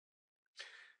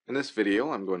In this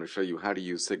video, I'm going to show you how to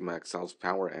use SigmaXL's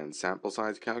power and sample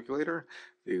size calculator.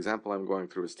 The example I'm going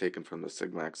through is taken from the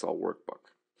SigmaXL workbook.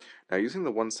 Now, using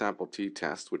the one sample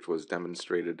t-test, which was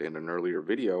demonstrated in an earlier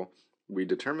video, we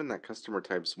determined that customer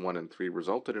types 1 and 3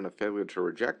 resulted in a failure to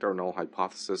reject our null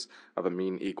hypothesis of a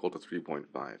mean equal to 3.5.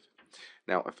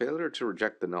 Now, a failure to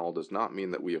reject the null does not mean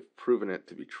that we have proven it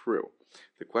to be true.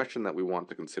 The question that we want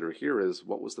to consider here is,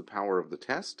 what was the power of the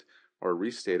test? Or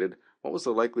restated, what was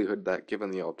the likelihood that,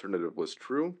 given the alternative was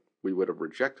true, we would have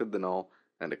rejected the null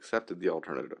and accepted the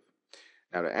alternative?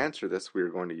 Now, to answer this, we are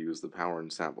going to use the power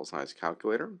and sample size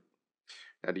calculator.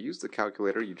 Now, to use the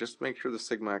calculator, you just make sure the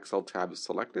SigmaXL tab is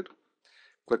selected.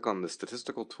 Click on the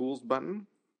Statistical Tools button.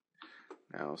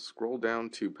 Now, scroll down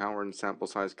to Power and Sample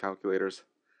Size Calculators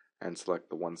and select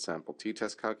the one sample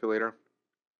t-test calculator.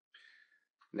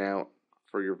 Now,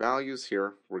 for your values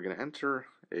here, we're going to enter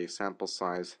a sample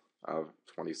size of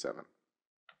 27.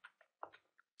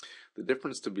 The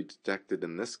difference to be detected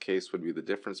in this case would be the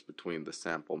difference between the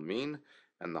sample mean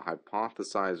and the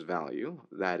hypothesized value,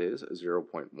 that is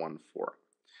 0.14.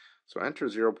 So enter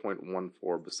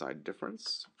 0.14 beside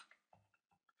difference.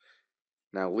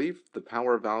 Now leave the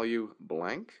power value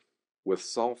blank with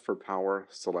solve for power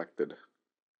selected,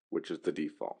 which is the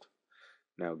default.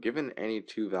 Now, given any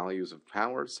two values of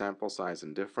power, sample size,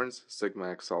 and difference,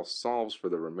 SigmaXL solves for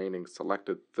the remaining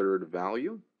selected third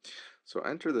value. So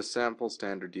enter the sample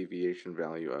standard deviation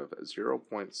value of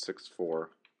 0.64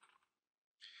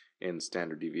 in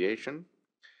standard deviation,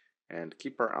 and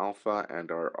keep our alpha and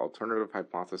our alternative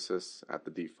hypothesis at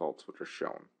the defaults which are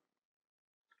shown.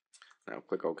 Now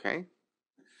click OK,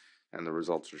 and the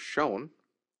results are shown.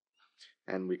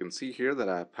 And we can see here that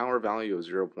a power value of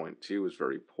 0.2 is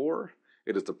very poor.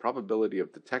 It is the probability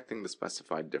of detecting the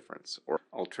specified difference, or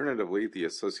alternatively, the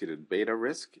associated beta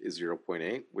risk is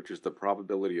 0.8, which is the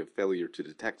probability of failure to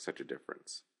detect such a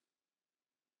difference.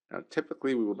 Now,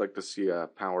 typically, we would like to see a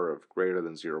power of greater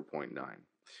than 0.9.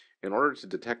 In order to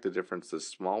detect a difference this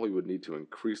small, we would need to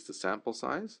increase the sample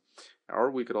size,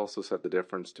 or we could also set the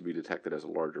difference to be detected as a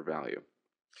larger value.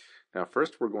 Now,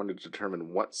 first, we're going to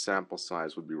determine what sample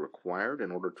size would be required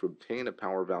in order to obtain a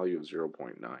power value of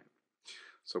 0.9.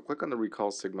 So click on the Recall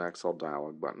SigmaXL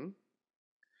dialog button.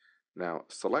 Now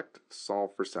select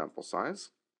Solve for Sample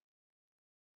Size.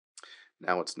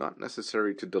 Now it's not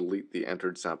necessary to delete the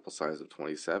entered sample size of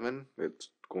 27. It's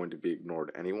going to be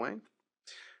ignored anyway.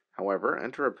 However,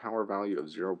 enter a power value of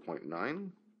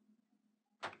 0.9.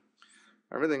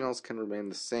 Everything else can remain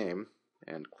the same,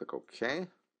 and click OK.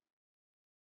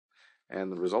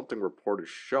 And the resulting report is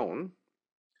shown.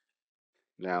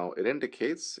 Now, it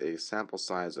indicates a sample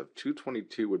size of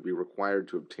 222 would be required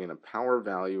to obtain a power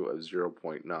value of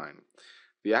 0.9.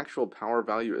 The actual power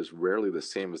value is rarely the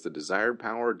same as the desired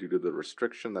power due to the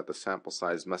restriction that the sample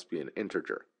size must be an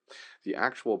integer. The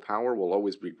actual power will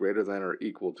always be greater than or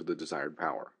equal to the desired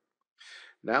power.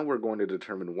 Now we're going to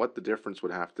determine what the difference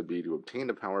would have to be to obtain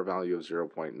a power value of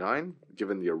 0.9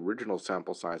 given the original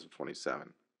sample size of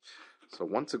 27. So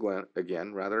once again,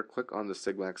 click on the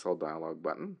SigmaXL dialog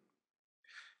button.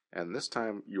 And this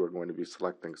time you are going to be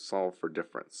selecting Solve for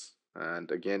Difference.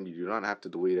 And again, you do not have to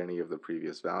delete any of the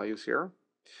previous values here.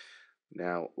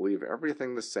 Now leave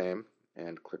everything the same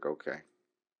and click OK.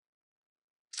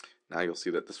 Now you'll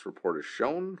see that this report is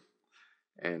shown,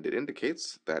 and it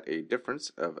indicates that a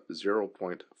difference of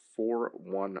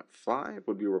 0.415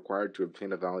 would be required to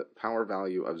obtain a power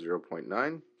value of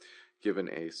 0.9 given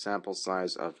a sample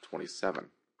size of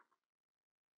 27.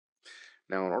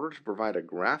 Now, in order to provide a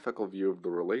graphical view of the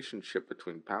relationship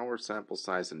between power, sample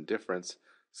size, and difference,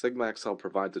 SigmaXL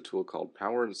provides a tool called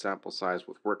Power and Sample Size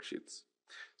with Worksheets.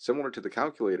 Similar to the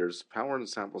calculators, Power and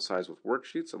Sample Size with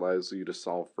Worksheets allows you to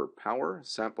solve for power,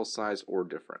 sample size, or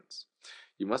difference.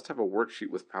 You must have a worksheet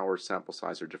with power, sample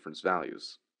size, or difference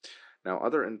values. Now,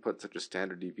 other inputs such as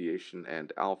standard deviation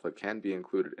and alpha can be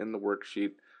included in the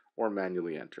worksheet or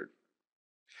manually entered.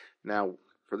 Now,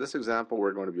 for this example,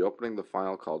 we're going to be opening the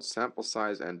file called Sample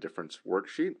Size and Difference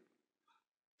Worksheet.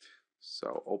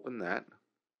 So open that.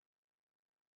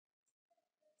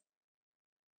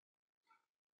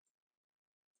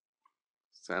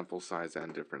 Sample Size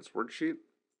and Difference Worksheet.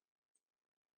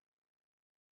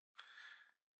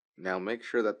 Now make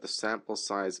sure that the Sample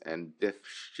Size and Diff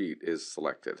sheet is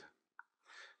selected.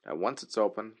 Now once it's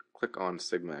open, click on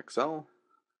SigmaXL,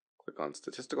 click on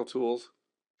Statistical Tools,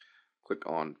 click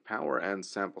on Power and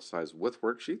Sample Size with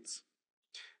Worksheets,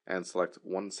 and select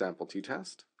One Sample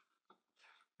T-Test.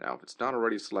 Now if it's not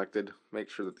already selected, make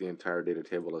sure that the entire data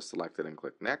table is selected and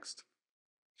click Next.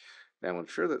 Now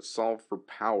ensure that Solve for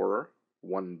Power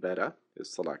 1 beta is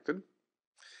selected,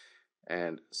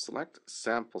 and select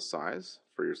sample size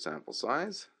for your sample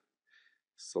size.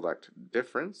 Select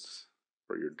difference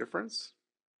for your difference,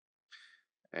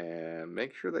 and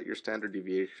make sure that your standard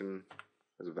deviation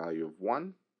has a value of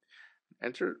 1.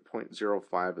 Enter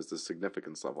 0.05 as the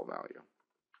significance level value.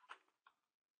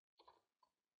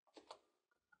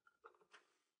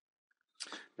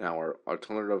 Now our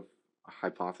alternative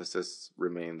hypothesis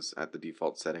remains at the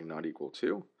default setting not equal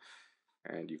to,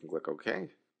 and you can click OK,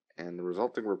 and the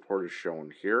resulting report is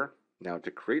shown here. Now to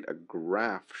create a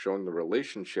graph showing the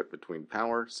relationship between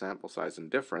power, sample size, and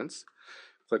difference,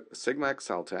 click the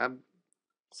SigmaXL tab,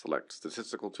 select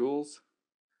Statistical Tools,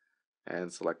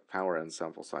 and select Power and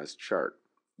Sample Size Chart.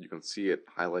 You can see it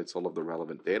highlights all of the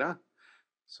relevant data,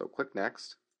 so click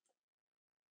Next.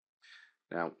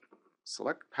 Now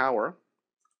select Power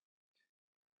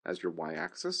as your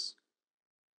y-axis,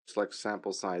 select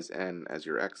sample size n as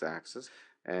your x-axis,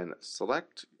 and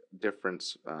select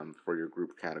difference for your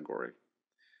group category.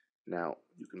 Now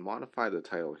you can modify the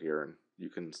title here, and you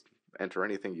can enter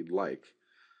anything you'd like.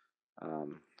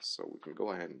 So we can go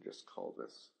ahead and just call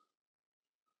this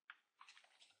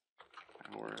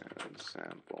Power and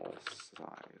Sample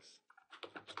Size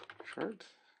Chart.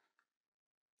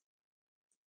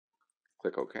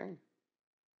 Click OK.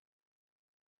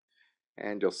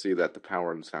 And you'll see that the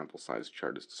power and sample size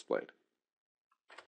chart is displayed.